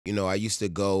You know, I used to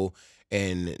go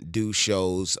and do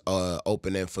shows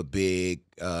opening for Big,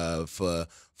 for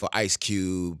Ice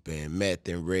Cube and Meth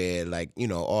and Red, like, you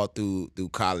know, all through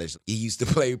college. He used to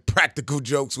play practical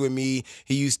jokes with me.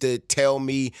 He used to tell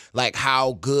me like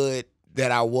how good that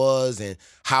I was and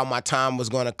how my time was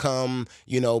gonna come,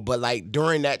 you know, but like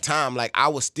during that time, like I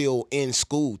was still in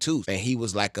school too. And he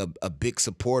was like a big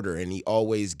supporter, and he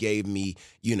always gave me,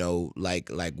 you know, like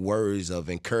words of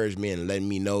encouragement and letting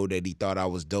me know that he thought I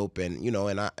was dope, and you know,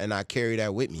 and I carry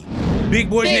that with me. Big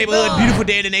Boy's Neighborhood, beautiful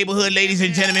day in the neighborhood, ladies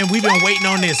and gentlemen. We've been waiting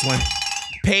on this one.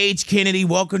 Paige Kennedy,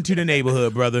 welcome to the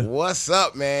neighborhood, brother. What's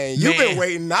up, man? You've been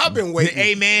waiting. I've been waiting.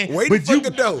 Hey, man. Waiting for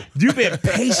Godot. You've been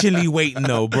patiently waiting,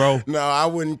 though, bro. No, I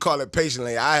wouldn't call it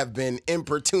patiently. I have been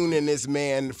importuning this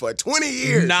man for 20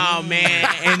 years. Nah, man.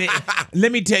 And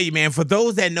let me tell you, man, for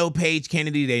those that know Paige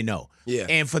Kennedy, they know. Yeah.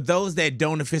 And for those that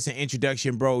don't, if it's an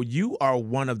introduction, bro, you are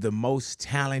one of the most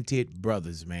talented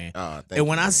brothers, man. And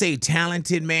when I say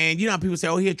talented, man, you know how people say,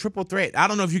 oh, he a triple threat. I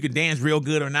don't know if you can dance real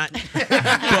good or not.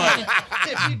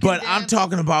 But I'm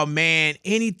talking about, man,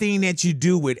 anything that you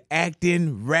do with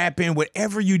acting, rapping,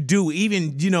 whatever you do,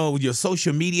 even, you know, your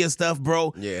social media stuff,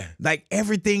 bro. Yeah. Like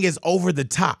everything is over the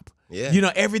top. Yeah. You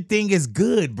know, everything is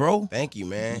good, bro. Thank you,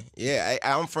 man. Yeah,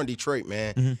 I'm from Detroit,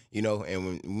 man. You know,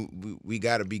 and we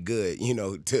got to be good, you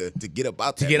know, to get up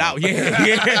out there. To get out,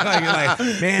 yeah.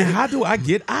 like, man, how do I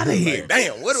get out of here? Like,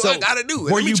 damn, what do I got to do?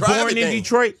 Were you born in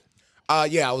Detroit?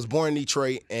 Yeah, I was born in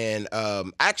Detroit, and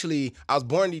actually, I was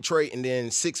born in Detroit, and then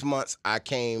 6 months I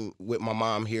came with my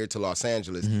mom here to Los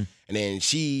Angeles, and then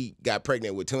she got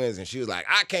pregnant with twins, and she was like,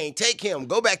 I can't take him.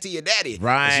 Go back to your daddy.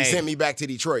 Right. And she sent me back to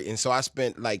Detroit, and so I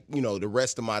spent, like, you know, the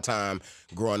rest of my time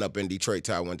growing up in Detroit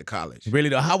till I went to college. Really,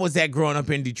 though? How was that growing up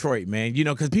in Detroit, man? You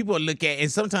know, because people look at,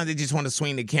 and sometimes they just want to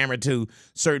swing the camera to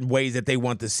certain ways that they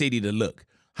want the city to look.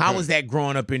 How was that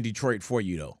growing up in Detroit for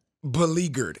you, though?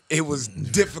 Beleaguered. It was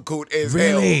difficult as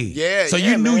hell. Yeah. So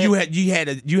you knew you had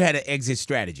an exit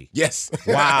strategy. Yes.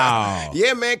 Wow.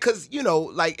 Yeah, man. Because you know,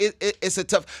 like it's a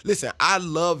tough. Listen, I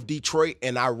love Detroit,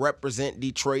 and I represent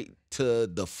Detroit to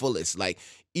the fullest. Like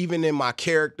even in my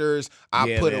characters,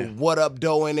 I put a what up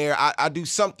dough in there. I do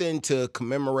something to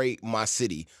commemorate my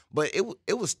city. But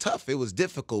it was tough. It was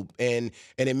difficult, and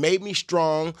it made me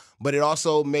strong, but it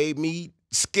also made me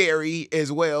scary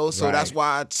as well. So that's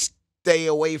why I stay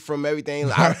away from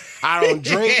everything. I don't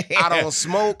drink. I don't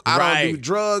smoke. I don't do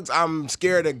drugs. I'm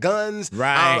scared of guns.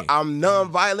 I'm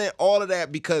nonviolent. All of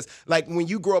that, because like when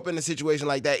you grow up in a situation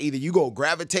like that, either you go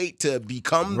gravitate to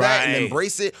become that and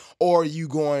embrace it, or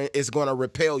it's going to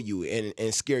repel you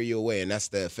and scare you away. And that's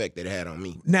the effect that it had on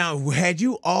me. Now, had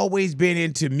you always been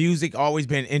into music, always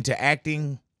been into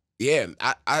acting? Yeah,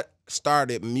 I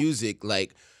started music,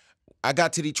 like I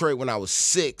got to Detroit when I was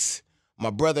 6. My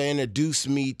brother introduced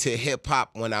me to hip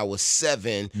hop when I was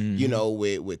 7, you know,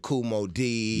 with Kool Moe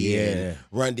D and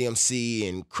Run DMC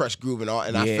and Crush Groove and all.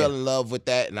 And I fell in love with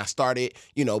that. And I started,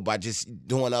 you know, by just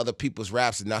doing other people's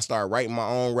raps. And I started writing my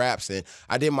own raps. And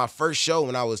I did my first show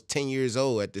when I was 10 years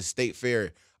old at the State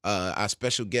Fair. I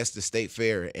special guest the State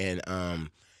Fair. And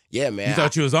yeah, man. You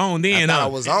thought you was on then, I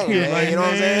was on, man. Like, you know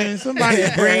what I'm saying? Somebody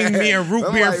bring me a root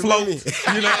beer float.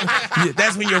 You know,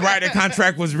 that's when your writer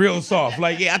contract was real soft.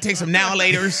 Like, yeah, I take some Now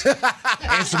Laters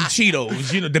and some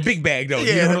Cheetos. You know, the big bag though.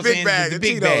 Yeah, you know the what big I'm bag, the the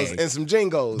big Cheetos bag and some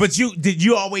Jingos. But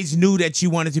you always knew that you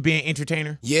wanted to be an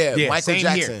entertainer? Yeah, Michael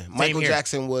Jackson. Here. Michael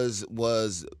Jackson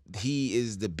was he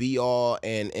is the be all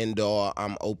and end all.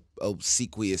 I'm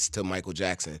obsequious to Michael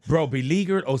Jackson. Bro,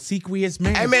 beleaguered, obsequious,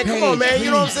 man. Hey, man, come on, man. You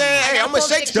know what I'm saying? Hey, I'm a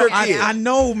Shakespeare kid. I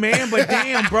know, man, but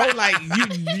damn, bro, like,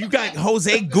 you got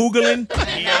Jose Googling.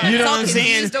 You know what I'm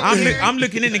saying? I'm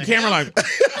looking in the camera like...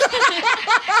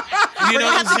 You know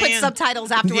what I'm saying? We're gonna have to put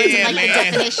subtitles afterwards and like the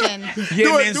definition.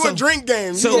 Yeah, do a drink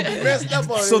game. So, messed up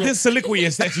on this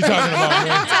soliloquious that you're talking about,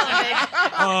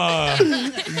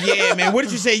 man. Yeah, man. What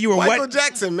did you say? You were Michael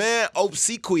Jackson, man.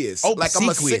 Obsequious. Like I'm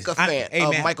a sycophant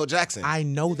of Michael Jackson. I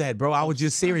know that, bro. I was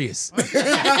just serious. All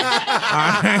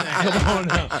right, come on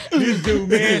now. This dude,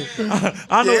 man.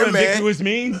 I know what ambiguous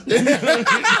means.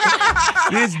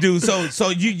 This dude. So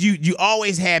you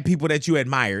always had people that you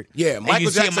admired. Yeah,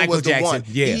 Michael Jackson was the one.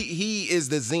 Yeah. He is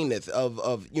the zenith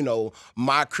of you know,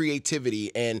 my creativity,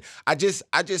 and I just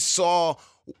saw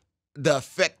the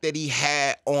effect that he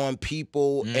had on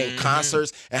people in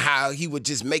concerts, and how he would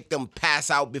just make them pass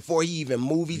out before he even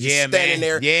moved. He's just standing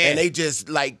there, and they just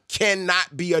like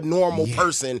cannot be a normal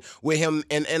person with him.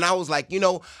 And I was like, you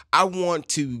know, I want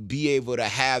to be able to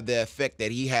have the effect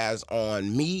that he has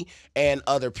on me and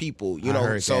other people. You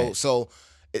know, so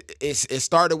it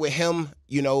started with him,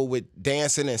 you know, with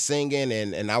dancing and singing,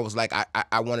 and I was like,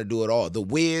 I want to do it all. The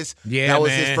Wiz, that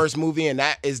was his first movie, and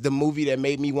that is the movie that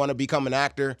made me want to become an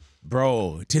actor.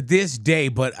 Bro, to this day,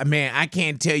 but man, I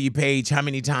can't tell you, Paige, how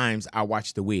many times I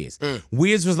watched The Wiz.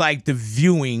 Wiz was like the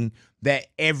viewing that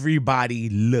everybody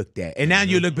looked at. And now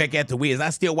you look back at The Wiz, I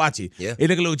still watch it. Yeah. It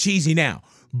look a little cheesy now.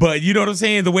 But you know what I'm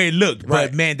saying? The way it looked. Right.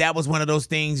 But man, that was one of those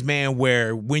things, man,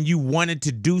 where when you wanted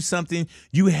to do something,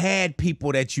 you had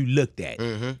people that you looked at.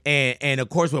 And of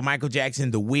course with Michael Jackson,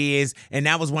 The Wiz, and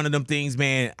that was one of them things,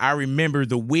 man. I remember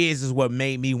The Wiz is what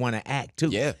made me want to act too.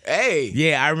 Yeah. Hey.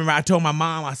 Yeah, I remember I told my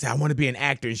mom, I said, I want to be an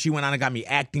actor. And she went on and got me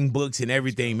acting books and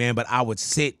everything, man. But I would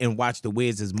sit and watch The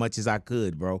Wiz as much as I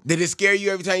could, bro. Did it scare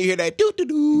you every time you hear that?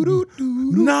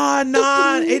 Nah,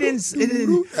 it didn't.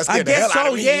 That I scared the hell guess out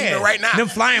so, of me yeah. even right now. Them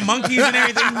flying monkeys and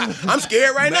everything. I'm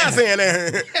scared right now saying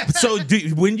that. So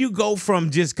when you go from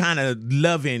just kind of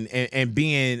loving and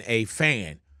being a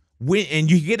fan,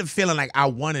 and you get a feeling like I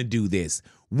want to do this,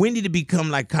 when did it become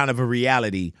like kind of a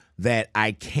reality that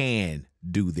I can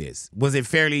do this? Was it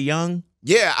fairly young?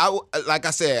 Yeah, like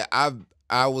I said,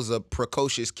 I was a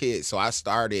precocious kid, so I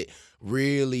started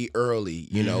really early,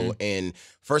 you know, and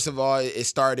first of all, it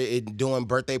started doing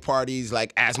birthday parties,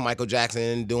 like as Michael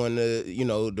Jackson, doing the, you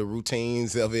know, the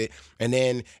routines of it. And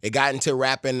then it got into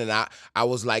rapping, and I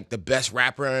was like the best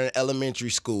rapper in elementary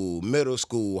school, middle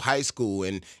school, high school.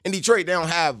 And in Detroit, they don't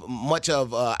have much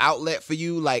of an outlet for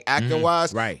you, like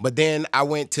acting-wise. Right. But then I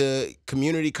went to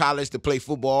community college to play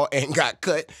football and got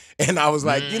cut. And I was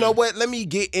like, you know what? Let me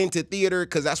get into theater,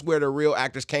 because that's where the real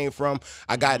actors came from.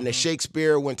 I got into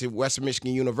Shakespeare, went to Western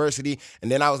Michigan University,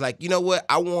 and then I was like, you know what?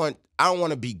 I don't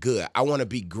want to be good. I want to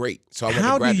be great. So I went to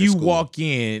graduate How do you school. walk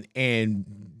in and,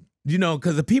 you know,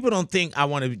 because the people don't think I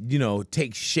want to, you know,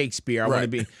 take Shakespeare. I want to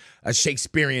be a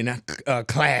Shakespearean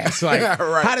class. Like,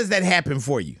 how does that happen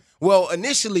for you? Well,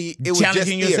 initially, it was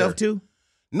challenging just yourself too?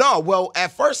 No, well,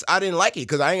 at first I didn't like it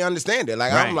because I didn't understand it.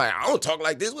 Like, I'm like, I don't talk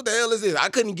like this. What the hell is this? I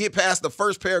couldn't get past the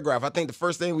first paragraph. I think the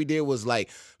first thing we did was like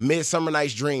Midsummer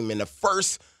Night's Dream. And the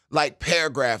first like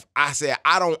paragraph, I said,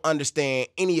 I don't understand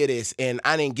any of this. And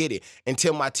I didn't get it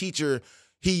until my teacher,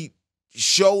 he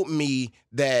showed me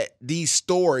that these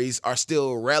stories are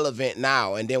still relevant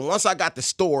now. And then once I got the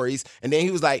stories, and then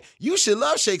he was like, you should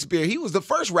love Shakespeare. He was the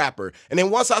first rapper. And then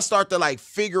once I start to like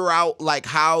figure out like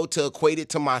how to equate it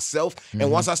to myself,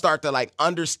 and once I start to like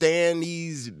understand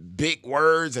these big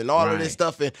words and all of this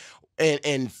stuff,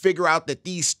 and figure out that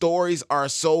these stories are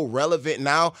so relevant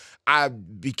now, I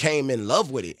became in love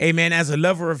with it. Hey, man, as a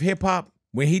lover of hip-hop,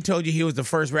 when he told you he was the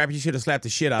first rapper, you should have slapped the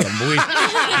shit out of him. But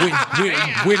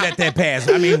we let that pass.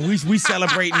 I mean, we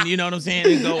celebrating, you know what I'm saying,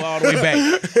 and go all the way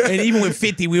back. And even with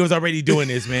 50, we was already doing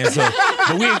this, man. So,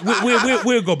 but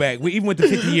we'll go back. Even with the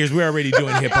 50 years, we're already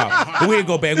doing hip-hop. But we'll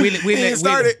go back. We'll let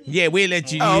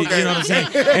you, okay. You know what I'm saying?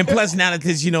 And plus, now that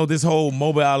this, you know, this whole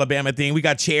Mobile, Alabama thing, we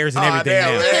got chairs and everything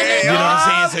now. You know what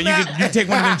I'm saying? So you can take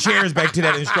one of them chairs back to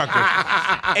that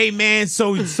instructor. Hey, man,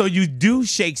 so you do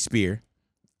Shakespeare.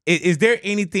 Is there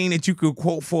anything that you could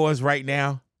quote for us right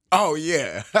now? Oh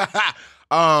yeah.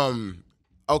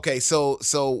 Okay, so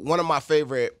one of my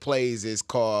favorite plays is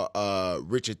called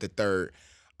Richard III.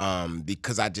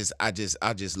 Because I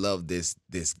just love this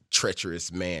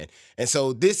treacherous man. And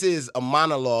so this is a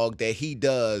monologue that he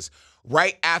does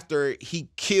right after he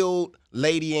killed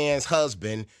Lady Ann's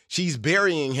husband. She's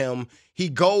burying him. He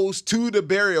goes to the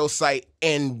burial site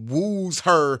and woos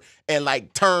her and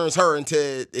like turns her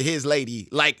into his lady.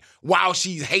 Like while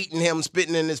she's hating him,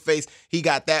 spitting in his face, he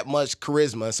got that much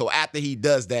charisma. So after he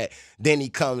does that, then he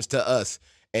comes to us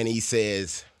and he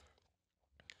says,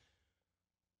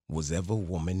 was ever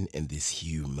woman in this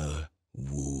humor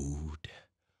wooed?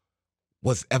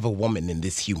 Was ever woman in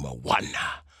this humor won?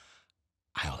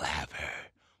 I'll have her,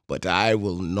 but I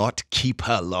will not keep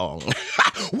her long.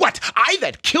 What? I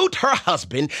that killed her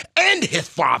husband and his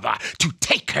father, to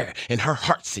take her in her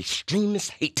heart's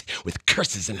extremest hate, with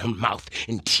curses in her mouth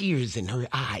and tears in her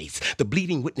eyes, the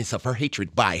bleeding witness of her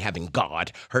hatred by having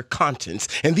God, her conscience,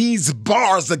 and these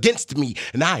bars against me,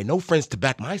 and I no friends to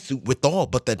back my suit withal,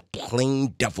 but the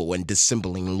plain devil and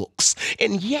dissembling looks,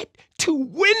 and yet to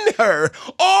win her,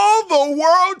 all the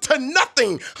world to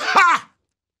nothing. Ha!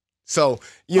 So,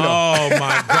 you know. Oh,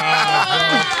 my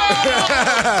God,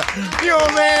 bro. You know,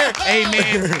 man. Hey,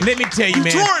 man, let me tell you,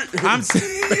 man. Detroit. I'm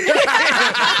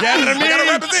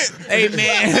gotta represent. Hey,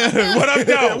 man. What up,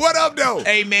 though? What up, though?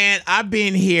 Hey, man, I've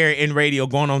been here in radio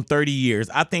going on 30 years.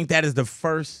 I think that is the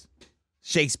first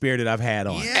Shakespeare that I've had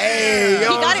on. Yeah. Hey, he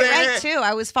got it right, too.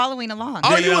 I was following along.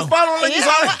 Oh, you was following? Yeah,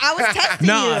 I was texting you.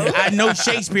 No, I know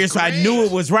Shakespeare, so I knew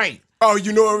it was right. Oh,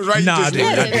 you know it was right? Nah, you just dude.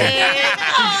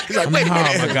 He's like, wait a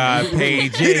minute. Oh, my God,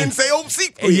 Paige. He didn't say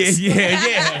seat, please.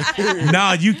 Yeah.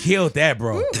 Nah, you killed that,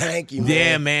 bro. Thank you, man.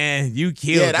 Yeah, man, you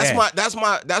killed that.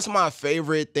 That's my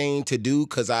favorite thing to do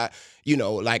because I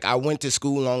went to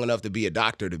school long enough to be a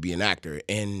doctor, to be an actor.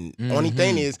 And only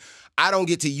thing is, I don't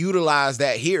get to utilize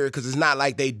that here because it's not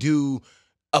like they do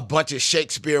a bunch of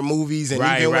Shakespeare movies. And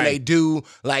even when they do,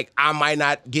 like, I might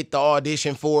not get the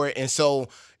audition for it. And so,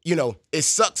 it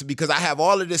sucks because I have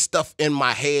all of this stuff in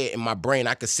my head, in my brain.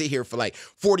 I could sit here for like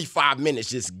 45 minutes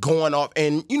just going off.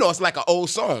 And, it's like an old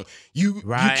song. You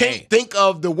can't think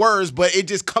of the words, but it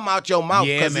just come out your mouth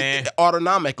because it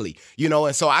autonomically,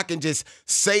 And so I can just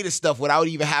say the stuff without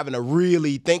even having to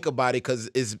really think about it because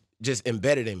it's just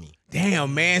embedded in me.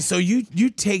 Damn, man. So you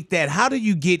take that. How do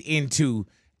you get into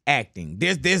acting?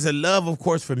 There's a love, of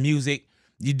course, for music.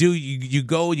 You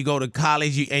go to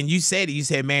college, and you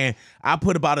said, man, I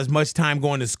put about as much time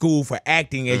going to school for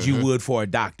acting as you would for a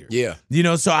doctor. Yeah.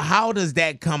 So how does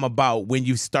that come about when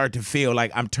you start to feel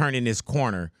like I'm turning this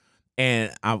corner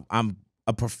and I'm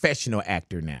a professional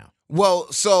actor now?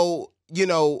 Well, so,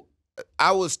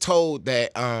 I was told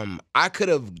that I could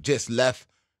have just left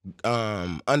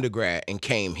undergrad and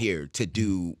came here to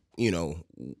do,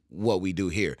 what we do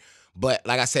here. But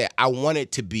like I said, I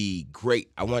wanted to be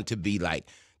great. I wanted to be like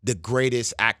the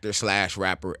greatest actor /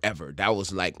 rapper ever. That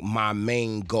was like my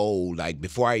main goal, like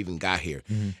before I even got here.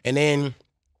 And then,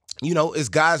 it's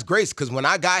God's grace. Because when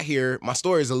I got here, my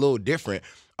story is a little different.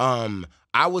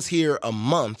 I was here a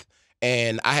month.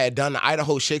 And I had done the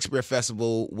Idaho Shakespeare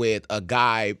Festival with a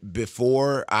guy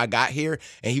before I got here.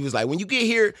 And he was like, when you get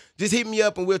here, just hit me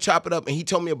up and we'll chop it up. And he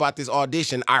told me about this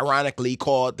audition, ironically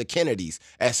called The Kennedys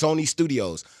at Sony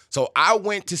Studios. So I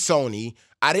went to Sony.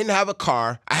 I didn't have a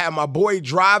car. I had my boy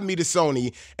drive me to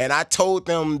Sony, and I told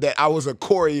them that I was a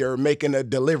courier making a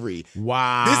delivery.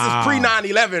 Wow. This is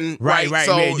pre-9/11, right?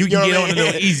 So man. You can get on a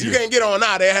little easier. You can't get on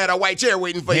now. They had a white chair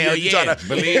waiting for Hell you. Yeah,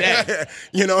 believe that.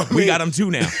 We got them too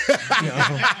now.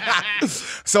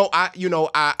 So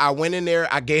I went in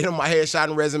there. I gave them my headshot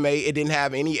and resume. It didn't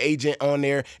have any agent on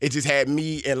there. It just had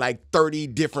me in like 30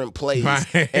 different plays,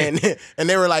 and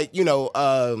they were like,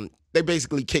 they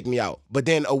basically kicked me out. But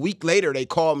then a week later, they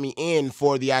called me in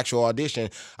for the actual audition.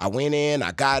 I went in,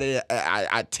 I got it,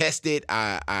 I tested,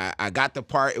 I got the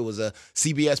part. It was a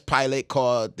CBS pilot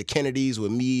called The Kennedys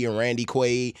with me and Randy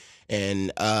Quaid.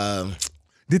 And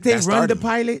did they run the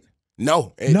pilot?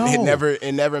 No, it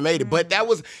never made it. But that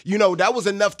was, that was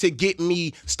enough to get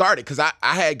me started because I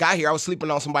had got here. I was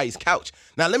sleeping on somebody's couch.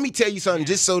 Now, let me tell you something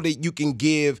just so that you can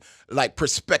give like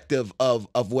perspective of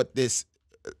what this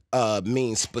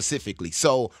means specifically.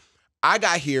 So I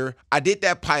got here, I did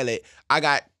that pilot, I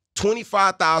got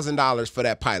 $25,000 for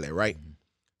that pilot, right?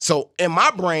 So in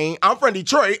my brain, I'm from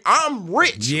Detroit, I'm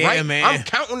rich, right? Man. I'm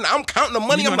counting the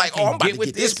money. I'm like, I'm about to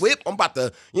get this whip. I'm about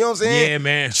to, you know what I'm saying? Yeah,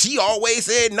 man. She always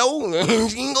said no.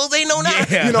 She ain't gonna say no now.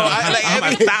 Yeah.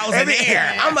 I'm a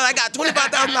thousandaire. I got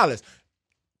 $25,000.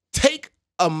 Take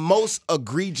a most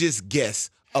egregious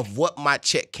guess of what my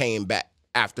check came back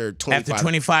after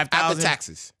 $25,000 after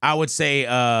taxes. I would say,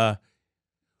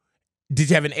 did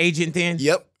you have an agent then?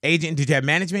 Yep. Agent? Did you have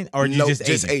management or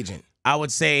just agent? I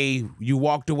would say you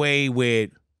walked away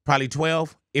with probably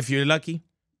 12 if you're lucky,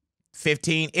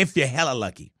 15 if you're hella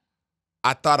lucky.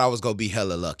 I thought I was gonna be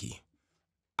hella lucky.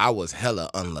 I was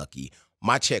hella unlucky.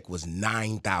 My check was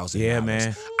 $9,000. Yeah,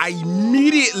 man. I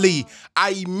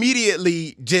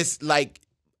immediately just like.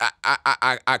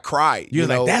 I cried. You're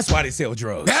like, that's why they sell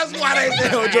drugs. That's why they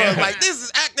sell drugs. Like, this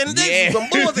is acting. This is some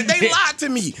bullshit. They lied to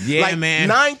me. Yeah, like, man.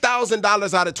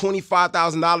 $9,000 out of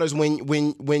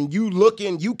 $25,000 when you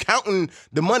looking, you counting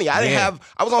the money. I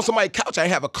was on somebody's couch. I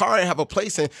didn't have a car. I didn't have a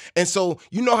place. And so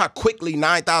you know how quickly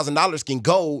 $9,000 can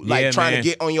go, like trying to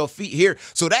get on your feet here.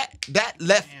 So that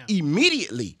left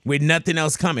immediately. With nothing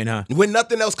else coming, huh? With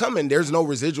nothing else coming. There's no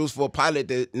residuals for a pilot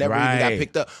that never even got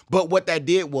picked up. But what that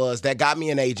did was that got me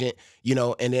an agent,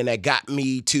 and then that got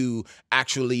me to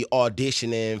actually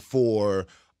auditioning for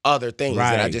other things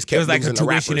that I just kept. It was like a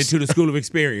tuition into the school of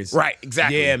experience. Right,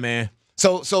 exactly. Yeah, man.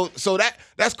 So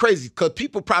that's crazy because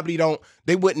people probably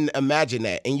they wouldn't imagine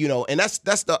that, and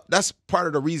that's part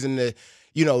of the reason that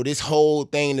this whole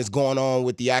thing that's going on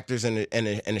with the actors and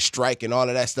the strike and all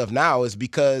of that stuff now is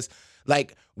because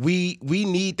like we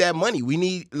need that money. We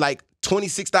need like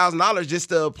 $26,000 just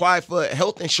to apply for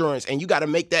health insurance, and you got to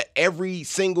make that every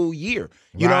single year.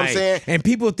 You know what I'm saying? And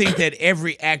people think that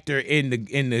every actor in the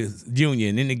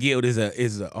union, in the guild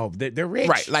they're rich.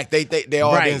 Right, like they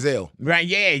all Denzel. Right,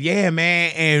 yeah,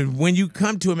 man. And when you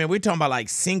come to it, man, we're talking about like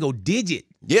single digit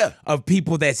of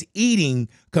people that's eating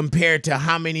compared to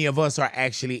how many of us are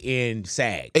actually in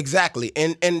SAG. Exactly.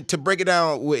 And to break it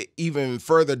down with even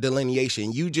further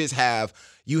delineation, you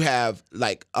have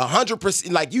like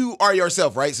 100%, like you are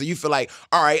yourself, right? So you feel like,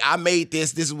 all right, I made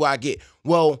this is what I get.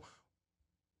 Well,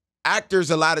 actors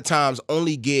a lot of times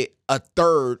only get a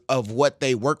third of what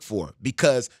they work for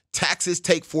because taxes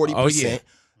take 40%. Oh, yeah.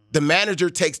 The manager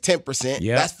takes 10%.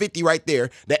 Yep. That's 50 right there.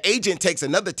 The agent takes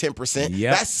another 10%.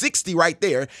 Yep. That's 60 right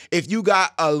there. If you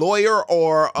got a lawyer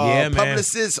or a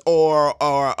publicist or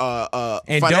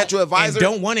financial advisor, and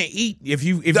don't want to eat. If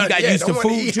you got used to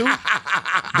food too,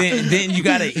 then you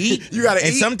gotta eat. You gotta eat.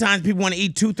 And sometimes people want to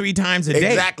eat 2-3 times a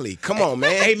day. Exactly. Come on,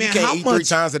 man. Hey, man, you can't eat 3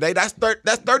 times a day. That's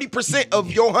 30% of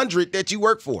your 100 that you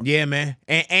work for. Yeah, man.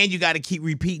 And you got to keep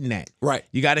repeating that. Right.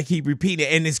 You got to keep repeating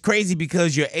it, and it's crazy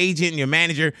because your agent and your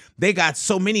manager, they got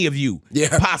so many of you,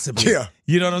 possibly. Yeah.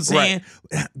 You know what I'm saying?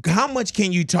 Right. How much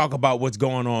can you talk about what's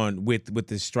going on with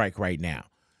the strike right now?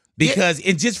 Because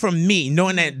it's just from me,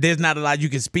 knowing that there's not a lot you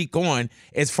can speak on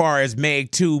as far as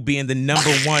Meg 2 being the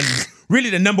number one,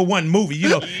 really the number one movie. You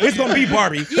know, it's going to be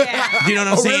Barbie. Yeah. You know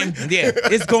what I'm saying? Really? Yeah.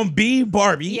 It's going to be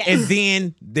Barbie. Yes. And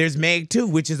then there's Meg 2,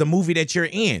 which is a movie that you're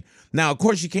in. Now, of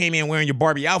course, you came in wearing your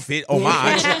Barbie outfit,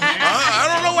 homage.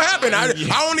 I don't know what happened.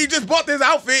 I only just bought this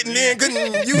outfit and then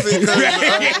couldn't use it.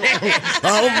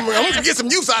 I'm going to get some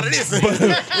use out of this.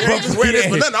 But just wear this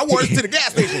for nothing. I wore it to the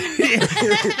gas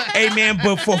station. Hey, man,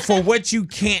 but for what you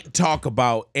can't talk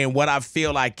about and what I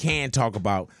feel I can talk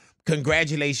about,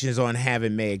 congratulations on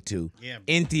having Meg 2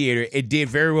 in theater. It did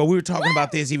very well. We were talking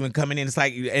about this even coming in. It's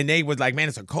like, and they was like, man,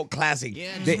 it's a cult classic.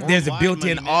 Yeah, there's a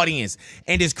built-in audience.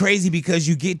 And it's crazy because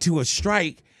you get to a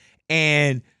strike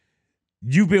and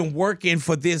you've been working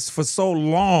for this for so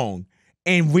long.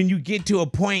 And when you get to a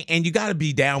point, and you got to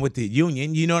be down with the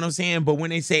union, you know what I'm saying? But when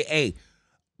they say, hey,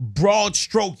 broad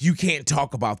stroke, you can't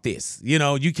talk about this. You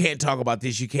know, you can't talk about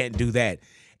this. You can't do that.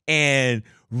 And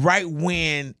right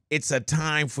when it's a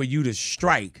time for you to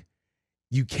strike,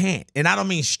 you can't. And I don't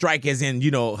mean strike as in,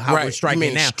 you know, how we're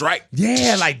striking now. Strike.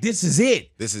 Yeah, like this is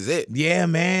it. This is it. Yeah,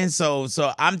 man. So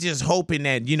I'm just hoping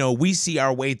that, you know, we see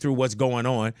our way through what's going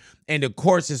on. And of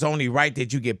course, it's only right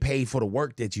that you get paid for the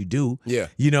work that you do. Yeah.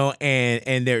 You know,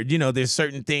 and there, you know, there's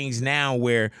certain things now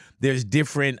where there's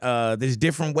different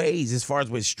ways as far as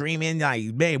with streaming. Like,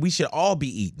 man, we should all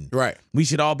be eating. Right. We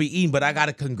should all be eating. But I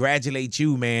gotta congratulate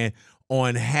you, man,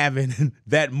 on having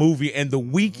that movie and the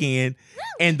weekend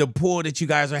and the pull that you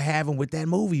guys are having with that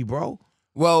movie, bro.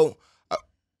 Well,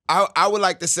 I would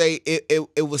like to say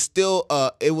it was still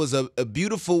it was a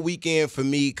beautiful weekend for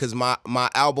me because my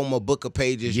album, A Book of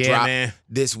Pages, dropped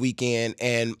this weekend,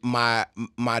 and my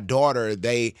daughter,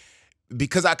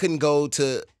 because I couldn't go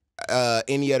to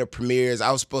any other premieres,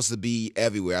 I was supposed to be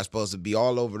everywhere. I was supposed to be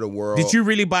all over the world. Did you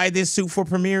really buy this suit for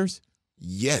premieres?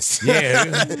 Yes. Yeah.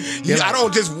 I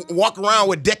don't just walk around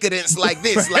with decadence like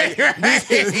this. Like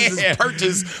this is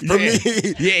purchase for me.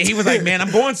 Yeah, he was like, man, I'm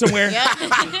going somewhere. Let's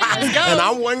go. And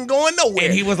I wasn't going nowhere.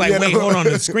 And he was like, wait, hold on,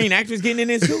 the Screen Actors getting in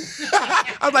this too?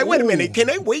 I was like, wait a minute, can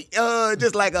they wait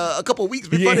just like a couple weeks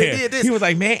before they did this? He was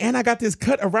like, man, and I got this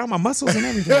cut around my muscles and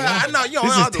everything. I know,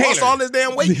 I lost all this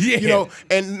damn weight. You know,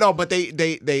 and no, but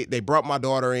they brought my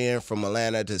daughter in from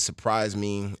Atlanta to surprise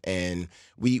me, and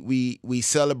we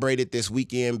celebrated this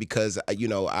weekend because, you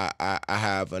know, I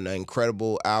have an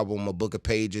incredible album, A Book of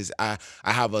Pages. I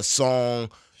have a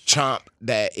song, Chomp,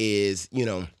 that is, you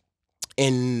know,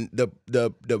 in the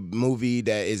movie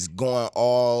that is going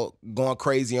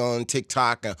crazy on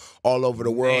TikTok and all over the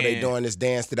world. They doing this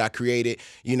dance that I created,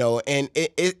 you know, and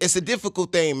it's a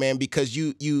difficult thing, man, because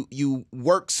you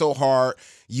work so hard,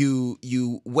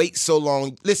 you wait so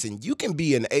long. Listen, you can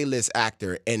be an A-list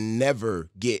actor and never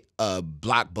get a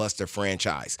blockbuster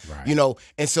franchise, you know,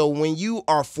 and so when you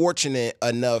are fortunate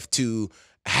enough to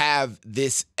have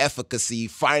this efficacy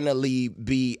finally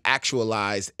be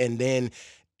actualized and then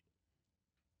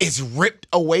it's ripped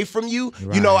away from you.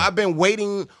 Right. You know, I've been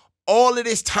waiting all of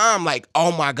this time, like,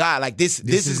 oh my God, like this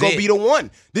is gonna be the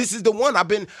one. This is the one.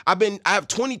 I have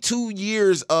 22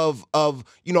 years of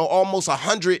you know, almost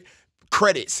 100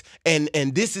 credits, and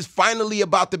this is finally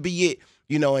about to be it.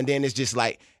 You know, and then it's just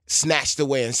like snatched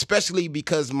away, and especially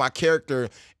because my character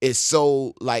is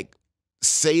so like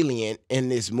salient in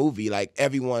this movie, like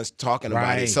everyone's talking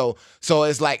about it. So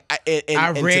it's like,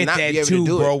 I read that too,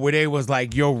 bro, where they was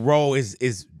like, your role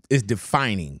is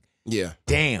defining. Yeah.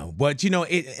 Damn. But you know,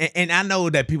 and I know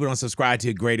that people don't subscribe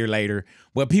to it greater later,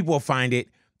 but people will find it.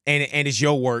 and it's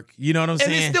your work. You know what I'm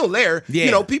saying? And it's still there. Yeah.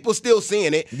 You know, people still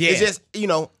seeing it. Yeah. It's just, you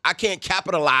know, I can't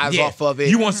capitalize off of it.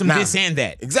 You want some this and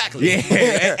that. Exactly.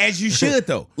 Yeah, as you should,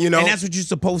 though. You know? And that's what you're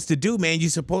supposed to do, man.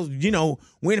 You know,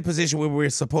 we're in a position where we're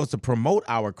supposed to promote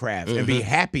our craft and be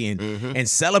happy and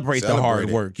celebrate the hard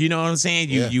work. You know what I'm saying?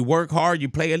 You work hard, you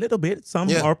play a little bit,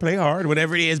 or play hard,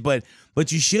 whatever it is, but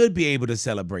you should be able to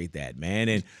celebrate that,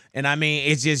 man. And I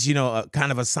mean, it's just, you know,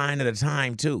 kind of a sign of the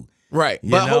time, too. Right.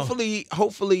 You But know?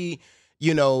 hopefully,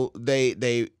 you know,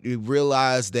 they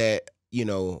realize that, you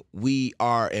know, we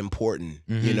are important,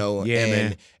 you know. Yeah,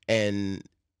 man. And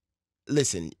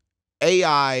listen,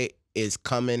 AI is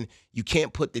coming. You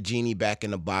can't put the genie back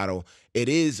in the bottle. It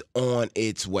is on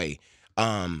its way.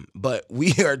 But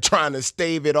we are trying to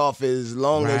stave it off as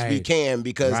long as we can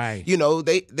because, you know,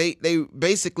 they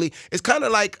basically, it's kind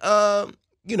of like,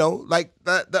 you know, like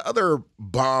the other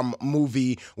bomb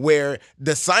movie where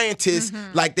the scientists,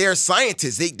 like they're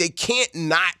scientists, they can't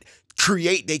not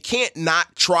create, they can't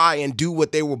not try and do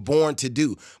what they were born to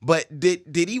do. But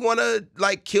did he want to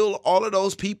like kill all of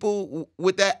those people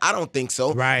with that? I don't think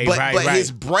so. But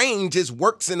his brain just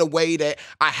works in a way that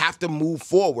I have to move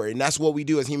forward, and that's what we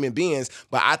do as human beings.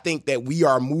 But I think that we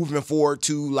are moving forward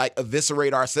to like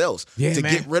eviscerate ourselves to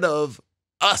get rid of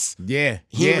us,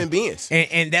 human beings.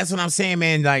 And that's what I'm saying,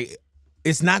 man. Like,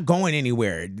 it's not going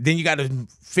anywhere. Then you got to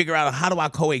figure out, how do I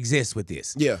coexist with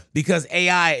this? Yeah. Because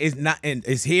AI is not, and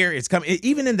it's here, it's coming.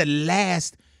 Even in the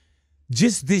last,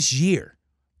 just this year,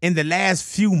 in the last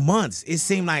few months, it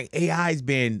seemed like AI's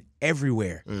been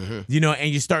everywhere, you know,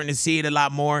 and you're starting to see it a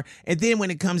lot more. And then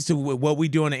when it comes to what we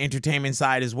do on the entertainment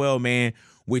side as well, man,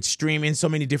 with streaming, so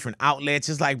many different outlets,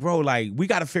 it's like, bro, like, we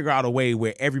got to figure out a way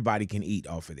where everybody can eat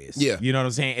off of this. Yeah. You know what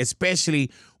I'm saying?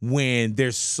 Especially when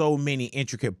there's so many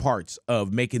intricate parts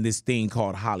of making this thing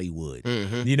called Hollywood,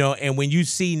 you know, and when you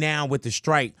see now with the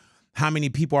strike, how many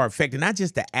people are affected, not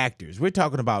just the actors, we're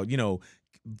talking about, you know,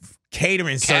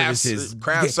 catering services,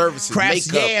 craft services,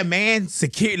 crafts, makeup, man,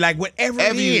 security, like whatever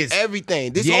it is,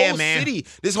 everything.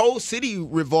 This whole city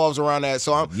revolves around that.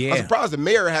 So I'm surprised the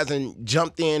mayor hasn't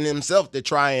jumped in himself to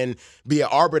try and be an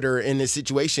arbiter in this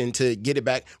situation to get it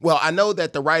back. Well, I know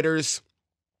that the writers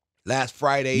last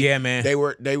Friday, they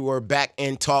were back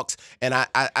in talks, and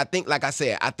I think, like I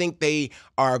said, I think they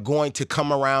are going to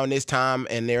come around this time,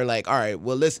 and they're like, all right,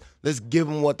 well, let's give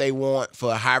them what they want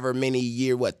for however many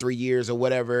years, 3 years or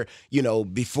whatever, you know,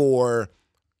 before,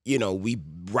 you know, we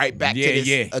right back to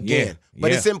this again.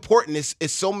 But it's important.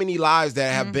 It's so many lives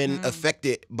that have been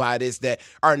affected by this that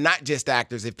are not just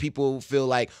actors. If people feel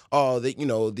like, oh, you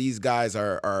know, these guys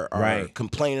are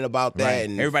complaining about that,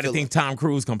 and everybody think Tom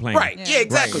Cruise complaining, Yeah,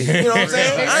 exactly. You know what I'm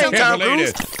saying? I ain't Tom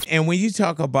Cruise. And when you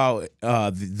talk about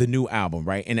the new album,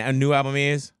 right? And a new album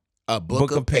is A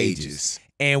Book of Pages.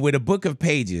 And with A Book of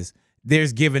Pages,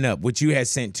 there's Giving Up, which you had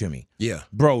sent to me. Yeah,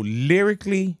 bro,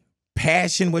 lyrically,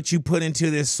 passion, what you put into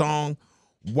this song.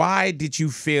 Why did you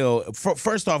feel,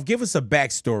 first off, give us a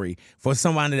backstory for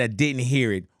someone that didn't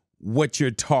hear it, what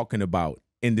you're talking about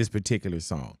in this particular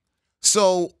song.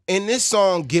 So in this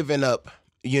song, Giving Up,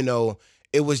 you know,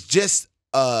 it was just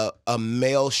a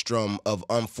maelstrom of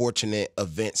unfortunate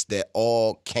events that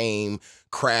all came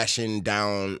crashing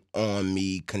down on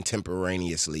me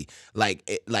contemporaneously, like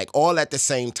all at the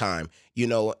same time, you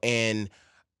know, and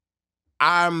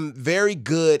I'm very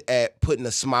good at putting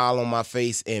a smile on my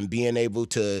face and being able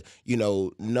to, you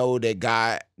know that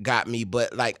God got me,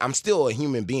 but like I'm still a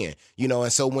human being, you know.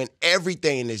 And so when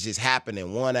everything is just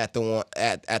happening one after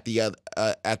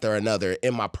another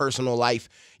in my personal life,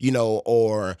 you know,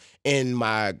 or in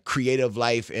my creative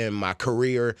life and my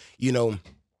career, you know.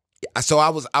 So I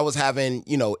was having,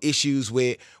 you know, issues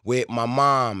with my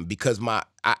mom because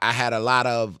I had a lot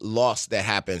of loss that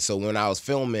happened. So when I was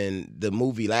filming the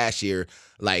movie last year,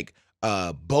 like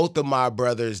both of my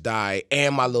brothers died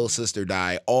and my little sister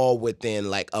died all within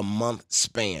like a month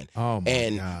span. Oh my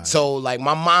God. So like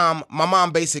my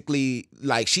mom basically,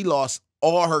 like, she lost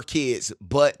all her kids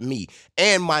but me,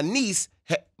 and my niece,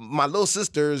 my little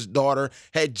sister's daughter,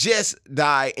 had just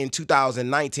died in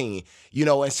 2019, you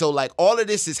know. And so like all of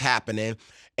this is happening,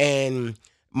 and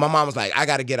my mom was like, I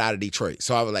got to get out of Detroit.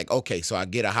 So I was like, okay. So I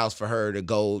get a house for her to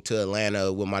go to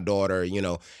Atlanta with my daughter, you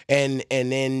know, and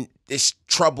then this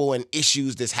trouble and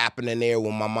issues that's happening there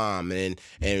with my mom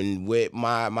and with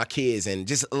my kids, and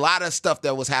just a lot of stuff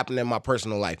that was happening in my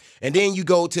personal life. And then you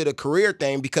go to the career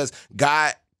thing, because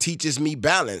God teaches me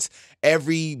balance.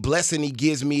 Every blessing he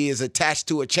gives me is attached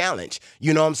to a challenge.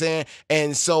 You know what I'm saying?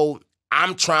 And so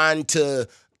I'm trying to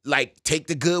like take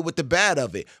the good with the bad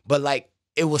of it. But like,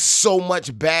 it was so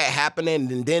much bad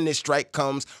happening, and then this strike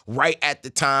comes right at the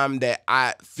time that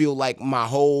I feel like my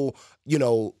whole, you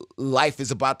know, life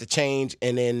is about to change,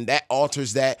 and then that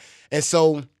alters that. And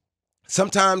so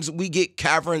sometimes we get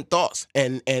cavern thoughts,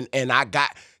 and I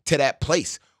got to that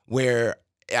place where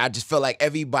I just felt like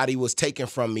everybody was taken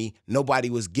from me, nobody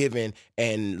was given,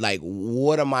 and like,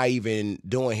 what am I even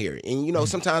doing here? And you know,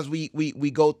 sometimes we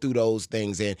go through those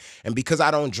things, and because I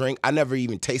don't drink, I never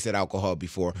even tasted alcohol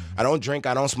before. I don't drink,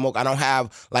 I don't smoke, I don't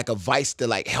have like a vice to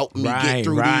like help me get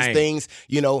through these things.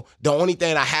 You know, the only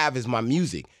thing I have is my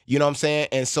music. You know what I'm saying?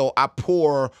 And so I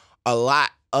pour a lot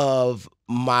of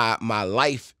my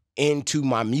life into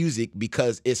my music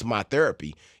because it's my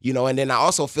therapy, you know. And then I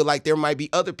also feel like there might be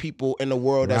other people in the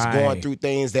world that's going through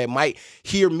things that might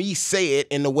hear me say it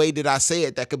in the way that I say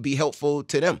it that could be helpful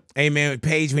to them. Hey man,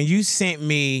 Paige, when you sent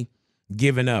me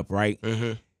Giving Up, right?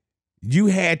 You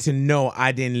had to know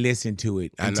I didn't listen to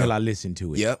it until I listened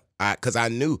to it. Yep, because I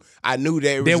knew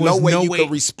there was no way you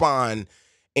could respond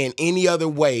in any other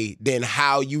way than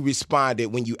how you responded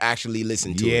when you actually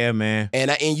listened to it. Yeah, man.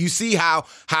 And you see how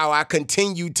I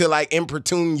continue to like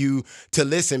importune you to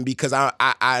listen, because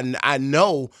I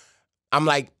know, I'm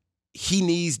like, he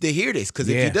needs to hear this, because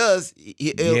if he does,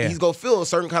 he's gonna feel a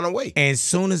certain kind of way. And as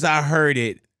soon as I heard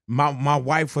it, my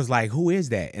wife was like, "Who is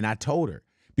that?" And I told her,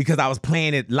 because I was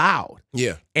playing it loud.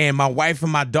 Yeah. And my wife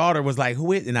and my daughter was like,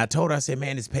 "Who is?" And I told her, I said,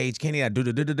 "Man, it's Paige Kenny." I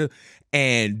do.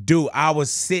 And dude, I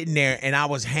was sitting there and I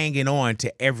was hanging on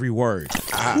to every word.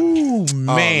 Ooh,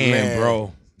 man,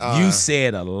 bro. You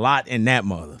said a lot in that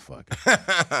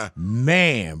motherfucker.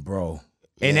 Man, bro.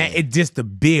 And it just the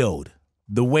build,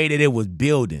 the way that it was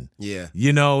building. Yeah.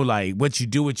 You know, like what you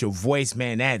do with your voice,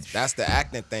 man, that's the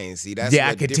acting thing. See, that's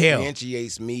what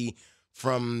differentiates me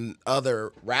from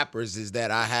other rappers, is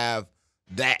that I have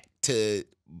that to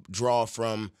draw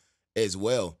from as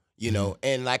well, you know.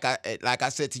 And like I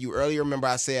said to you earlier, remember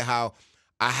I said how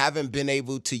I haven't been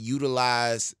able to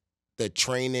utilize the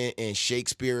training in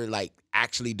Shakespeare, like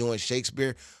actually doing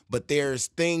Shakespeare, but there's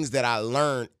things that I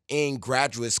learned in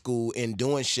graduate school in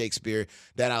doing Shakespeare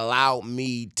that allowed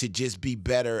me to just be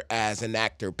better as an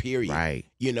actor, period. Right.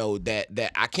 You know,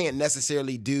 that I can't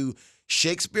necessarily do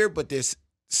Shakespeare, but there's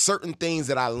certain things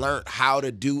that I learned how to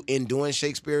do in doing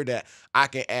Shakespeare that I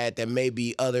can add that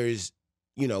maybe others,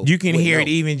 you know. You can hear it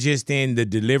even just in the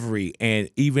delivery, and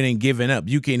even in Giving Up.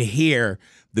 You can hear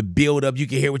the build up. You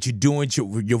can hear what you're doing,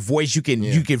 your voice. You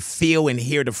can feel and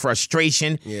hear the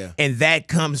frustration. Yeah. And that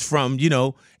comes from, you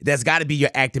know, that's got to be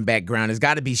your acting background. It's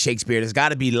got to be Shakespeare. There's got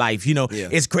to be life. You know,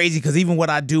 it's crazy because even what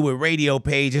I do with radio,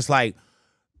 Paige, it's like,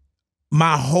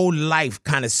 my whole life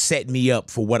kind of set me up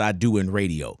for what I do in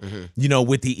radio. You know,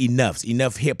 with the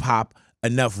enough hip hop,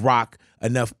 enough rock,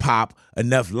 enough pop,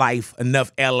 enough life,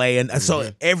 enough LA. And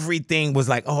so everything was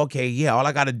like, oh, okay, yeah, all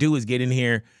I got to do is get in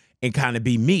here and kind of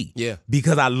be me. Yeah.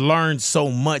 Because I learned so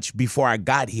much before I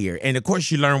got here. And of course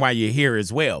you learn while you're here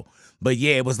as well. But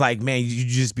yeah, it was like, man, you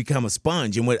just become a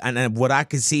sponge. And what I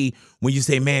could see when you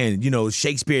say, man, you know,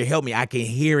 Shakespeare helped me, I can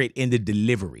hear it in the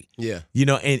delivery. Yeah. You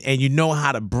know, and you know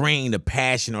how to bring the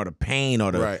passion or the pain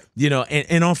or the, you know,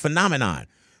 and on Phenomenon,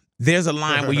 there's a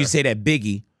line where you say that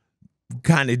Biggie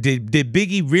kind of, did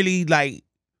Biggie really like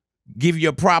give you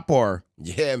a prop or?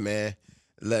 Yeah, man.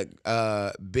 Look,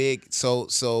 Big, so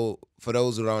for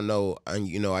those who don't know,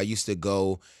 you know, I used to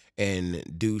go and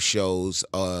do shows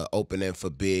opening for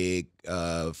Big,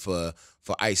 for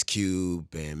Ice Cube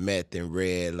and Meth and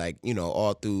Red, like, you know,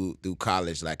 all through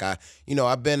college. Like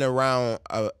I've been around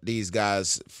these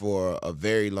guys for a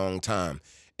very long time,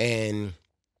 and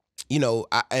you know,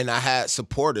 I had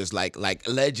supporters like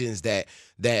legends that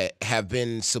have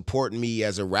been supporting me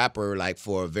as a rapper like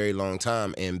for a very long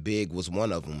time, and Big was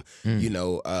one of them. You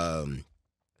know,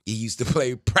 he used to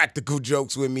play practical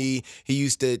jokes with me. He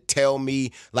used to tell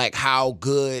me like how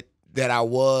good that I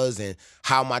was and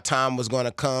how my time was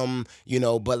gonna come, you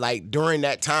know. But like during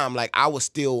that time, like I was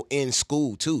still in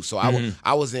school too, so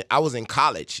I was in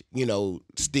college, you know,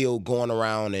 still going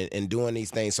around and doing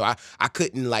these things. So I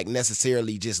couldn't like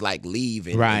necessarily just like leave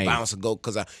and bounce and go,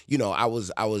 because I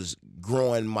was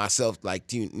growing myself,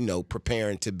 like, you know,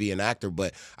 preparing to be an actor,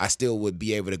 but I still would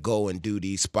be able to go and do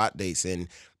these spot dates. And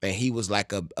he was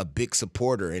like a big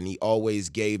supporter, and he always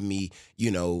gave me, you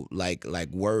know, like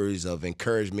words of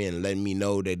encouragement and letting me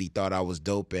know that he thought I was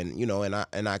dope, and you know, and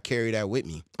I carry that with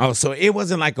me. Oh, so it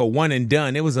wasn't like a one and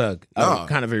done. It was a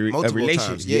kind of a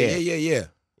relationship.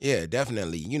 Yeah,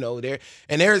 definitely. You know,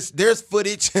 there's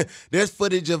footage there's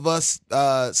footage of us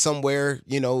somewhere,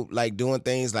 you know, like doing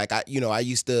things like I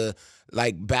used to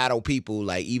like battle people,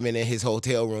 like even in his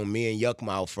hotel room, me and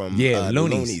Yuckmouth from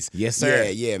Loonies. Yes, sir.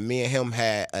 Yeah, me and him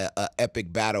had a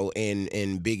epic battle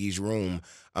in Biggie's room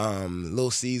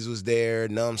Lil C's was there,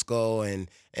 Numbskull, and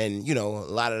you know,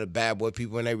 a lot of the bad boy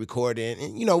people, and they recorded.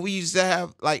 And you know, we used to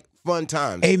have like fun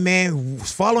times. Hey man,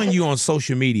 following you on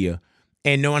social media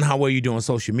and knowing how well you do on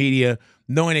social media,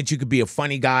 knowing that you could be a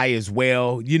funny guy as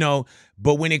well, you know,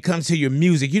 but when it comes to your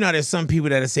music, you know, there's some people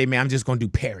that say, man, I'm just gonna do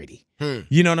parody.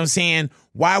 You know what I'm saying?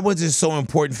 Why was it so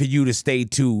important for you to stay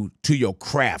to your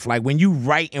craft? Like when you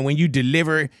write and when you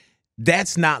deliver,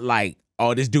 that's not like,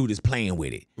 oh, this dude is playing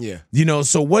with it. Yeah. You know,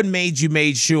 so what made you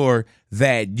make sure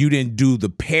that you didn't do the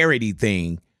parody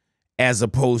thing as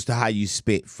opposed to how you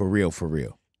spit for real, for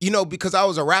real? You know, because I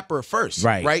was a rapper first,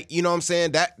 right? You know what I'm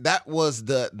saying? That was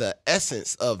the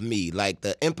essence of me, like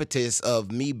the impetus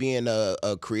of me being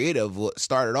a creative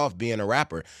started off being a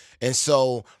rapper. And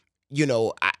so, you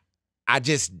know, I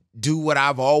just do what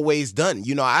I've always done.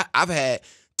 You know, I've had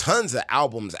tons of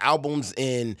albums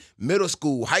in middle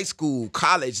school, high school,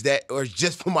 college that are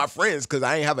just for my friends because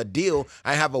I ain't have a deal.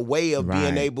 I have a way of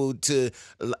being able to,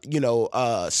 you know,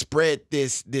 spread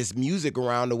this music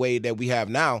around the way that we have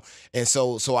now. And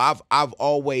so I've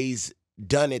always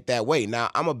done it that way. Now,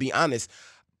 I'm going to be honest.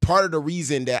 Part of the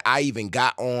reason that I even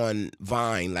got on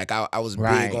Vine, like I was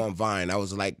big on Vine. I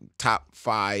was like top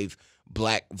 5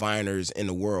 Black Viners in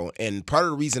the world. And part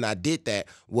of the reason I did that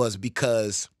was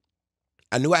because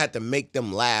I knew I had to make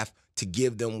them laugh to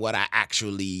give them what I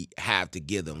actually have to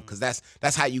give them, because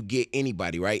that's how you get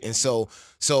anybody, right? And so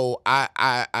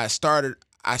I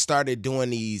started doing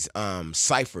these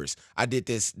ciphers. I did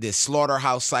this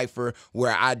Slaughterhouse cipher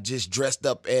where I just dressed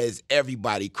up as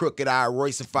everybody, Crooked Eye,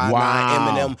 Royce da 5'9",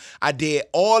 Eminem. I did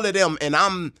all of them, and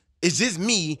it's just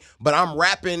me, but I'm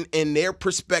rapping in their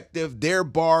perspective, their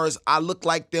bars. I look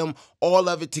like them, all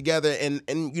of it together, and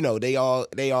you know, they all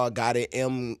got it.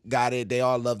 M got it. They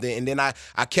all loved it. And then I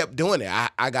kept doing it.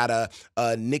 I got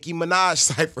a Nicki Minaj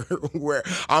cipher where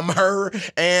I'm her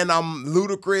and I'm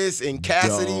Ludacris and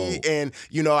Cassidy, and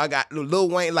you know, I got Lil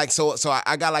Wayne. Like so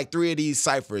I got like 3 of these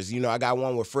ciphers. You know, I got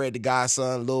one with Fred the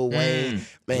Godson, Lil Wayne,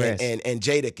 and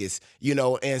Jadakiss. You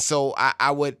know, and so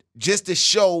I would, just to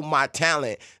show my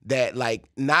talent, that like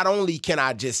not only can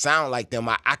I just sound like them,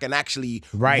 I can actually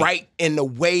write in the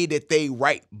way that they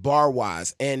write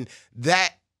bar-wise. And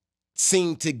that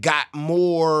seemed to got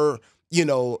more, you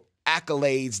know,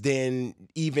 accolades than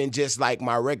even just like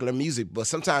my regular music. But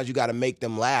sometimes you got to make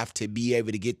them laugh to be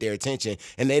able to get their attention,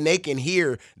 and then they can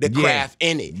hear the craft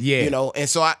in it. You know, and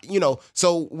so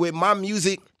so with my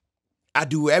music, I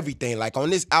do everything. Like on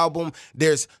this album,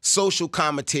 there's social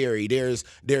commentary, there's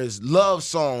love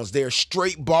songs, there's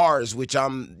straight bars, which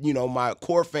I'm, you know, my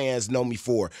core fans know me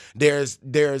for. There's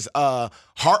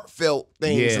heartfelt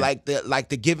things like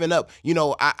the giving up. You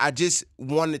know, I just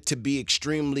want it to be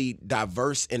extremely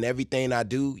diverse in everything I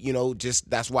do. You know, just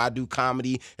that's why I do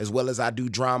comedy as well as I do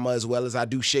drama, as well as I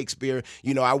do Shakespeare.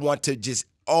 You know, I want to just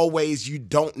always, you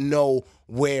don't know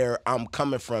where I'm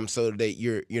coming from, so that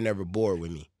you're never bored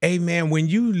with me. Hey man, when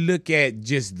you look at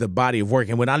just the body of work,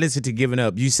 and when I listen to Giving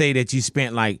Up, you say that you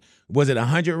spent like, was it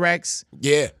 100 racks?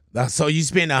 Yeah. So you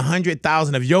spend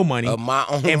 100,000 of your money, of my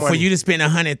own and money. For you to spend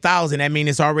 100,000, that means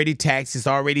it's already taxed, it's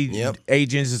already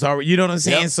agents, it's already, you know what I'm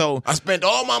saying? So I spent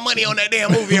all my money on that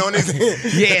damn movie on this.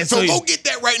 Yeah, so go get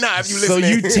that right now if you listen. So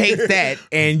you take that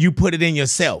and you put it in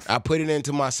yourself. I put it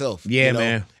into myself. Yeah, you know?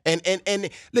 man. And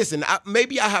listen,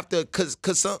 maybe I have to, cause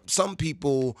some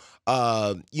people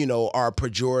you know, are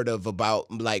pejorative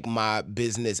about like my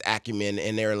business acumen,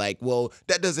 and they're like, well,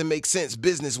 that doesn't make sense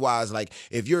business wise. Like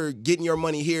if you're getting your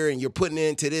money here and you're putting it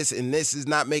into this, and this is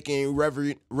not making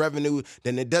revenue,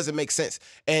 then it doesn't make sense.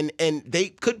 And they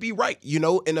could be right. You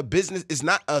know, in a business, it's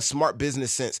not a smart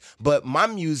business sense, but my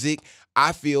music,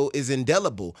 I feel, is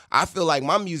indelible. I feel like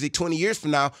my music 20 years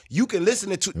from now, you can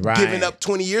listen to Giving Up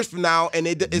 20 years from now, and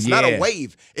it's not a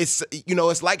wave. It's, you know,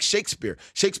 it's like Shakespeare.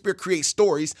 Shakespeare creates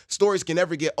stories. Stories can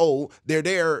never get old. They're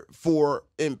there for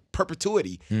in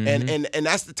perpetuity. And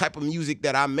that's the type of music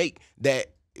that I make, that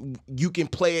you can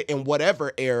play it in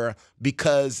whatever era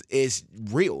because it's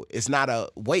real. It's not a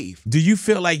wave. Do you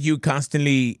feel like you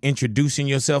constantly introducing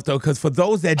yourself though? Because for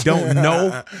those that don't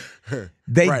know,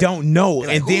 they don't know.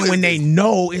 Like, and then when they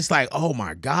know, it's like, oh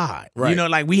my God. You know,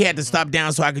 like we had to stop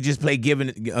down so I could just play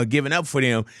Giving Up for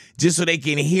them, just so they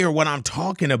can hear what I'm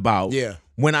talking about. Yeah.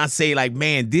 When I say like,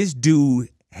 man, this dude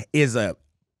is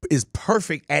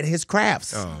perfect at his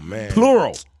crafts. Oh man.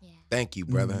 Plural. Thank you,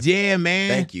 brother. Yeah, man.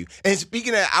 Thank you. And speaking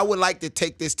of that, I would like to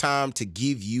take this time to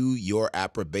give you your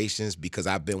approbations because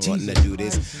I've been wanting to do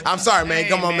this. I'm sorry, man.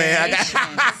 Come on, man.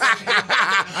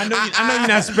 I know you're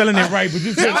not spelling it right, but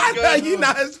you said I know you're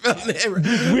not spelling it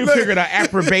right. We figured out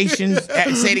approbations.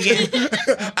 Say it again.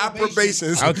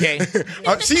 Approbations. Okay.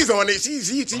 She's on it.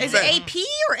 She's Is it AP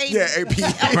or AP? Yeah, AP.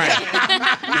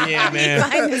 Right. Yeah, man.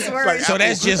 Find this word. So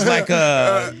that's just like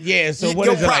So what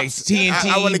is it like?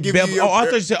 TNT. I want to give you your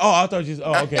I thought you said.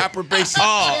 Okay. Approbations.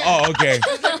 Okay.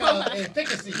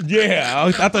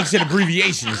 Yeah, I thought you said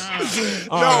abbreviations.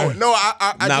 No.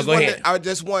 I I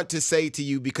just want to say to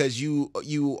you because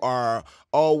you are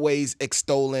always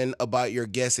extolling about your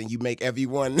guests and you make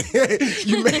everyone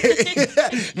you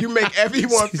make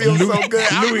everyone feel so good.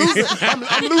 I'm losing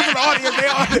the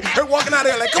audience. They're walking out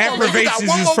there like, come on, man, you got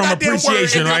one more from goddamn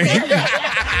appreciation, word.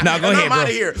 right? Now go ahead, I'm bro. out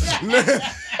of here.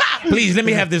 Please let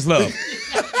me have this love.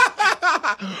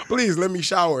 Please let me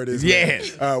shower this. Yeah.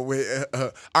 All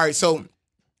right, so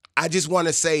I just want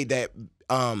to say that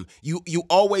you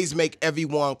always make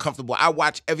everyone comfortable. I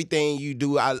watch everything you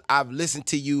do. I've listened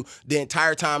to you the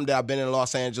entire time that I've been in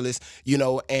Los Angeles,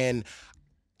 and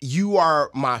you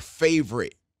are my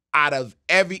favorite out of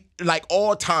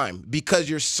all time because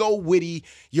you're so witty,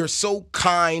 you're so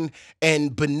kind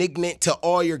and benignant to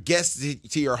all your guests,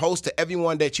 to your host, to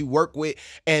everyone that you work with.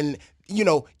 And, you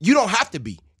don't have to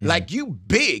be. Like you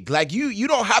big, like you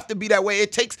don't have to be that way.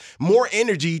 It takes more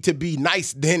energy to be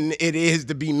nice than it is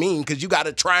to be mean because you got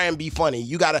to try and be funny.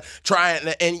 You got to try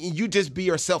and you just be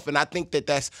yourself. And I think that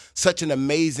that's such an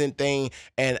amazing thing.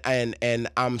 And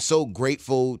I'm so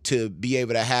grateful to be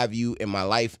able to have you in my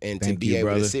life and to be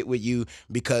able to sit with you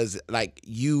because like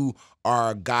you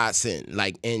are God sent.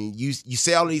 Like, and you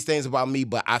say all these things about me,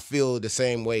 but I feel the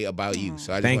same way about you.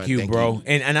 So I just thank you, bro. You.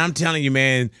 And I'm telling you,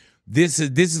 man. This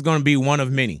is going to be one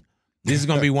of many. This is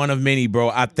going to be one of many, bro.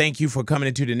 I thank you for coming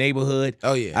into the neighborhood.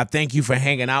 Oh, yeah. I thank you for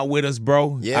hanging out with us,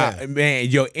 bro. Yeah. Man,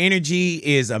 your energy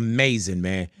is amazing,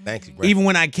 man. Thank you, bro. Even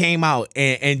when I came out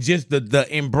and just the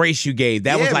embrace you gave,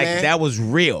 that was like, man. That was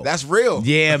real. That's real.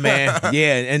 Yeah, man.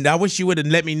 Yeah, and I wish you would have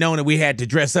let me know that we had to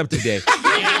dress up today.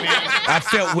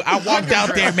 I walked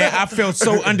out there, man. I felt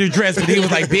so underdressed, but he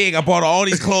was like, "Big, I bought all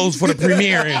these clothes for the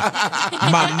premiere,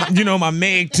 and my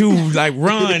Meg too, like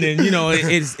run, and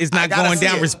it's not going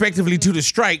down respectively to the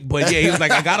strike, but yeah, he was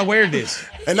like, I gotta wear this."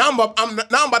 And now I'm about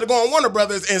to go on Warner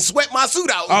Brothers and sweat my suit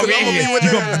out. Oh yeah,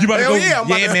 you about to go?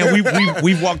 Yeah, man.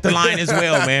 We've walked the line as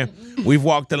well, man. We've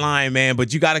walked the line, man.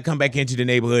 But you got to come back into the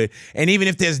neighborhood, and even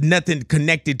if there's nothing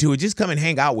connected to it, just come and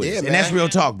hang out with us. Man. And that's real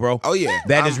talk, bro. Oh yeah,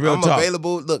 that is real talk. I'm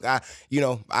available. Look,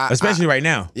 especially right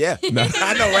now. Yeah, no.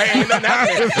 I know, right? Ain't nothing out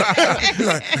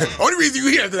there. Only reason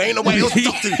you here is there ain't nobody else to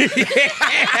talk to.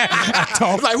 I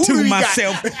talk like, to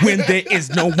myself when there is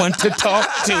no one to talk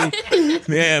to.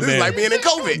 Yeah, man. It's like being in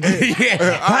COVID.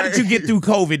 Yeah. How did you get through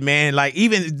COVID, man? Like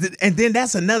and then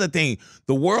that's another thing.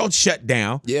 The world shut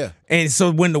down. Yeah. And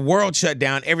so when the world shut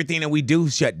down, everything that we do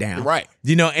shut down. Right.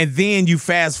 And then you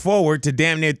fast forward to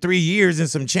damn near 3 years and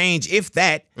some change, if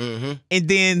that. Mm-hmm. And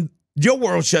then your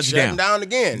world shuts down. Shutting down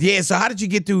again. Yeah. So how did you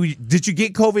get through? Did you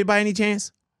get COVID by any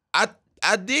chance? I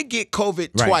did get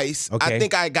COVID twice. Okay. I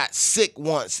think I got sick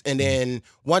once, and then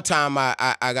one time I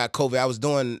got COVID. I was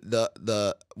doing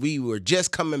we were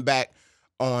just coming back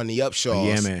on the Upshaws.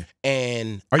 Yeah, man.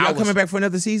 And are y'all coming back for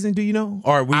another season? Do you know?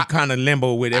 Or are we kind of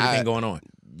limbo with everything going on?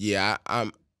 Yeah,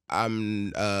 I'm.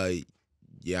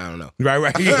 Yeah, I don't know.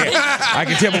 Right. Yeah, I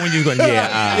can tell when you're going.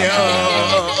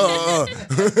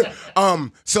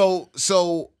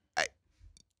 So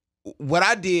what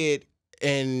I did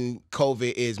in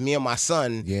COVID is me and my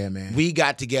son. Yeah, man. We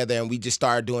got together and we just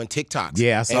started doing TikToks.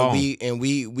 Yeah, I saw. And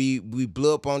we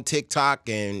blew up on TikTok,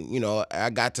 and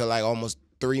I got to like almost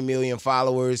 3 million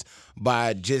followers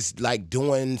by just like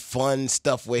doing fun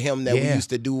stuff with him that we used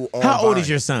to do on How old Vine. is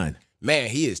your son? Man,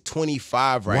 he is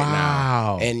 25 right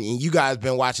now. And you guys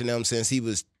been watching him since he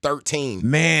was 13.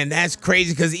 Man, that's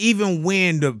crazy because even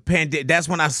when the pandemic, that's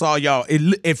when I saw y'all,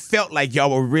 it felt like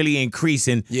y'all were really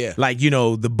increasing, like,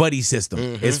 the buddy system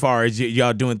as far as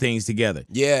y'all doing things together.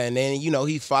 Yeah, and then,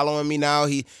 he's following me now.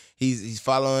 He's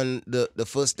following the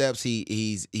footsteps.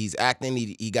 He's acting.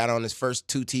 He got on his first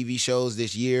 2 TV shows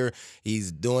this year.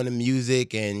 He's doing the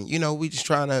music, and we just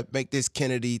trying to make this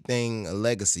Kennedy thing a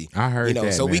legacy. I heard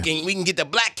that, so man. we can get the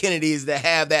black Kennedys that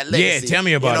have that legacy. Yeah, tell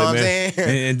me about it, man. What I'm saying?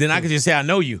 And then I can just say I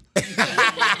know you.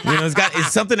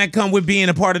 It's something that come with being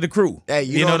a part of the crew. Hey,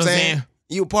 you know what I'm saying?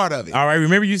 You a part of it. All right,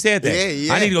 remember you said that.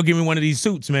 Yeah. I need to go give me one of these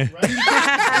suits, man.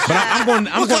 But I'm going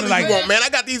to like, you want, man? I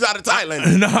got these out of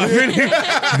Thailand. No, really,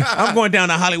 I'm going down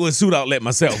to Hollywood suit outlet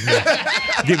myself.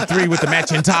 Give 3 with the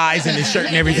matching ties and the shirt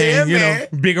and everything. Yeah,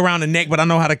 big around the neck, but I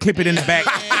know how to clip it in the back.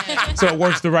 So it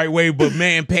works the right way. But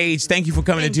man, Paige, thank you for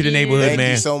coming into the neighborhood, man.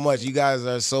 Thank you so much. You guys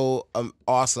are so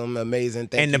awesome, amazing.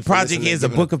 Thank and you the project is a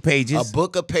book of pages. A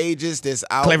book of pages that's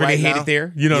out Clever right to hit now. it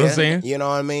there. You know what I'm saying? You know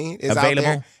what I mean? It's available.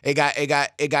 Out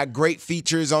there. It got great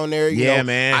features on there. You know,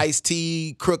 man.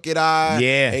 Ice-T, Crooked Eye.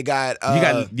 Yeah. It got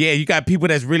you got people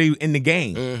that's really in the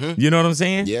game. You know what I'm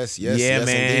saying? Yes,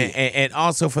 man. Indeed. And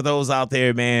also for those out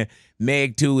there, man,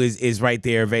 Meg 2 is right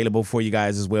there available for you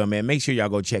guys as well, man. Make sure y'all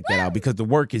go check that out because the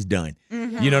work is done.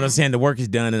 You know what I'm saying? The work is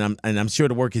done, and I'm sure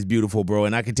the work is beautiful, bro.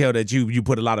 And I can tell that you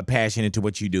put a lot of passion into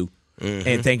what you do.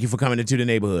 And thank you for coming into the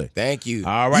neighborhood. Thank you.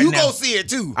 All right, you now, go see it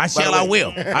too. I shall. I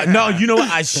will. No, you know what?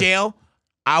 I shall.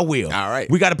 I will. All right.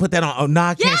 We got to put that on. Oh, no,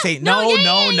 I can't say no.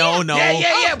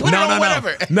 Yeah. Put it on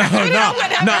whatever. No.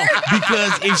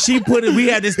 Because if she put it, we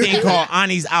had this thing called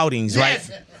Ani's outings, right?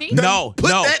 No.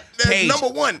 That's Paige, number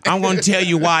 1. I'm going to tell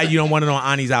you why you don't want it on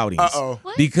Ani's outings.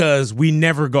 What? Because we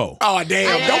never go. Oh,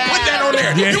 damn. Don't put that on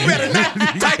there. Yeah. You better not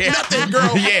type nothing,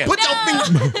 girl. Yeah. Put your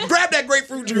finger, grab that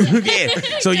grapefruit juice. Yeah.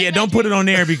 So, don't put it on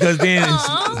there because then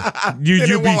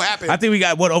it won't happen. I think we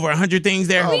got, over 100 things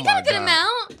there? We got a good amount.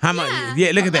 How much?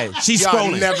 Yeah, look at that. She's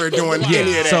scrolling. Never doing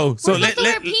any of that. So we're supposed to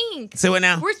wear pink. Say what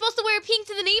now? We're supposed to wear pink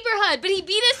to the neighborhood, but he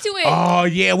beat us to it. Oh,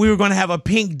 yeah. We were going to have a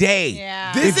pink day.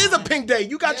 Yeah. This is a pink day.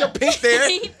 You got your pink there.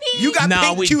 You got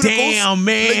pink cuticles. Damn,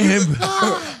 man.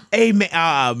 Hey, man.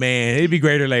 Oh, man. It'd be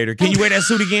greater later. Can you wear that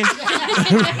suit again?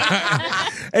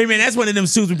 Hey, man, that's one of them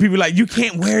suits where people are like, you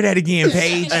can't wear that again,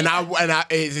 Paige. And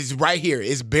it's right here.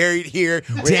 It's buried here.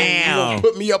 Damn. You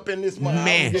put me up in this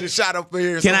man. Get a shot up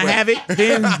here. Can I have it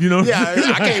then? You know? Yeah,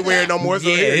 I can't wear it no more. So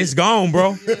it's gone,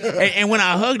 bro. And when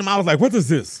I hugged him, I was like, what is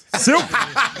this? Silk? When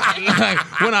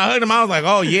I hugged him, I was like,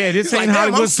 oh, yeah, this ain't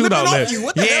Hollywood Suit Outlet.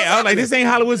 Yeah, I was like, this ain't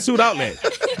Hollywood Suit Outlet.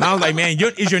 And I was like, man,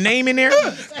 is your name in there?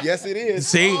 Yes, it is.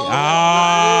 See? You see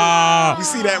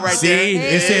that right there? See?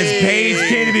 It says Paige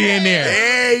Kennedy in there.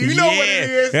 Hey, you know what it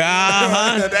is.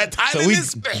 That title is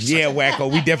special. Yeah, Wacko,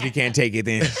 we definitely can't take it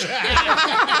then.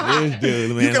 This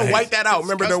dude, man. You can white that out.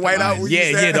 Remember the white out?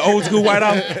 Yeah, the old school white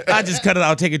out. I just cut it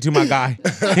out, take it to my guy.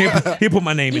 He'll put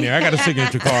my name in there. I got a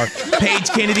signature card. Paige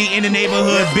Kennedy in the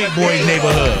neighborhood, Big Boy's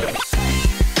neighborhood.